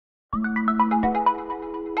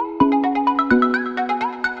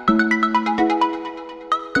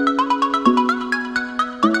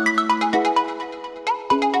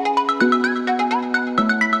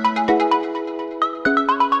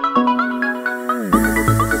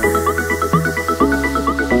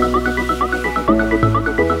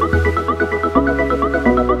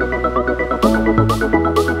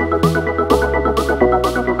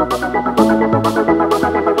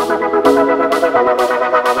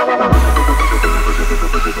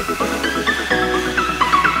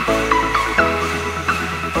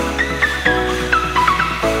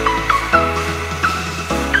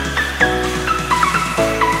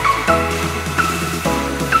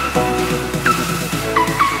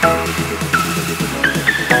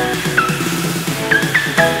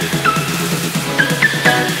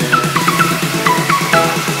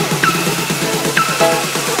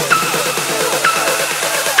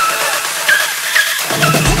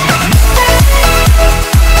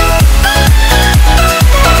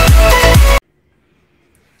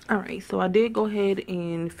so I did go ahead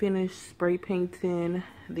and finish spray painting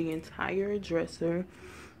the entire dresser,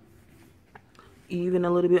 even a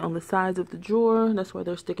little bit on the sides of the drawer. That's why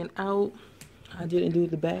they're sticking out. I didn't do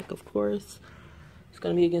the back, of course. It's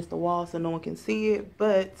gonna be against the wall so no one can see it,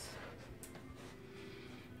 but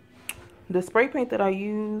the spray paint that I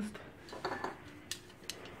used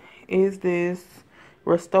is this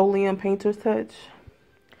Rust-Oleum Painter's Touch.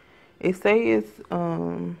 It say it's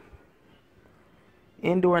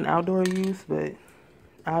indoor and outdoor use, but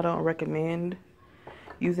I don't recommend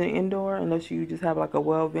using indoor unless you just have like a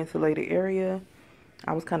well ventilated area.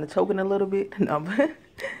 I was kind of choking a little bit. No, but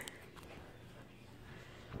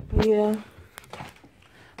yeah,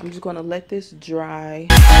 I'm just gonna let this dry.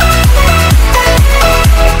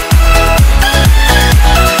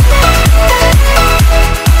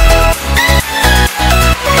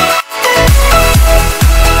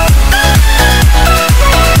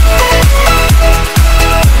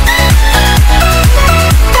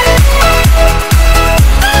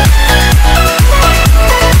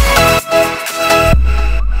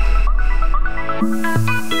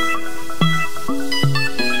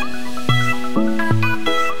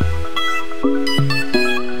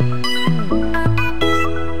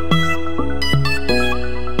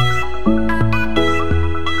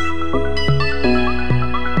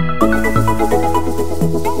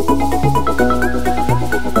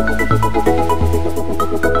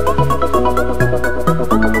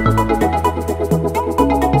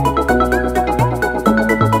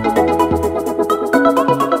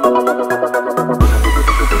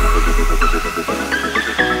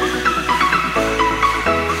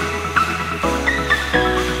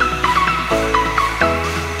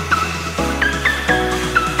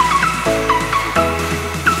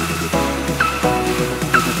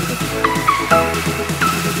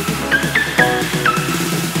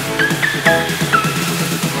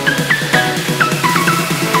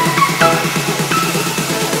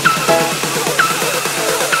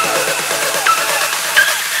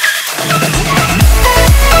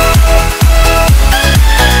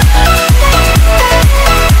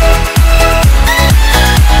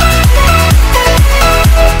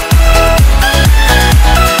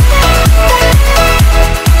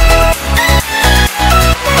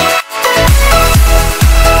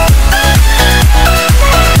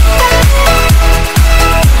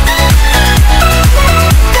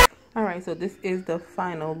 So this is the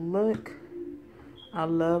final look. I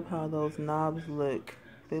love how those knobs look.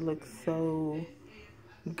 They look so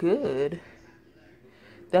good.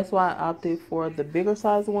 That's why I opted for the bigger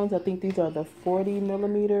size ones. I think these are the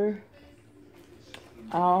 40mm.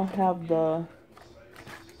 I'll have the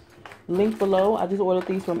link below. I just ordered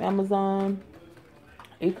these from Amazon.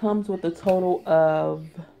 It comes with a total of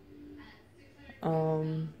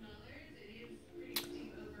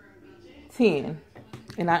 10.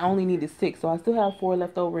 And I only needed 6, so I still have 4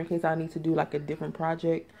 left over in case I need to do like a different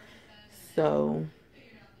project. So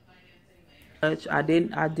I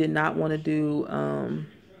did not want to do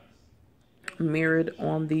mirrored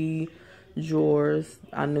on the drawers.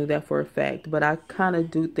 I knew that for a fact, but I kind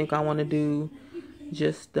of do think I want to do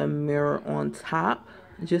just the mirror on top,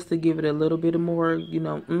 just to give it a little bit more, you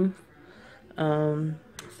know, oomph.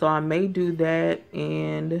 So I may do that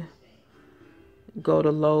and go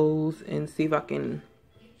to Lowe's and see if I can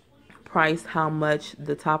price how much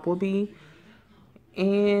the top will be.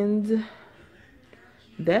 And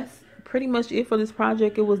that's pretty much it for this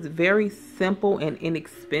project. It was very simple and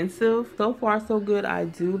inexpensive. So far so good. I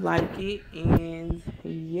do like it. And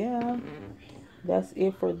yeah, that's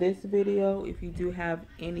it for this video. If you do have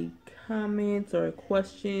any comments or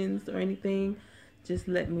questions or anything, just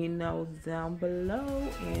let me know down below.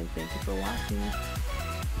 And thank you for watching.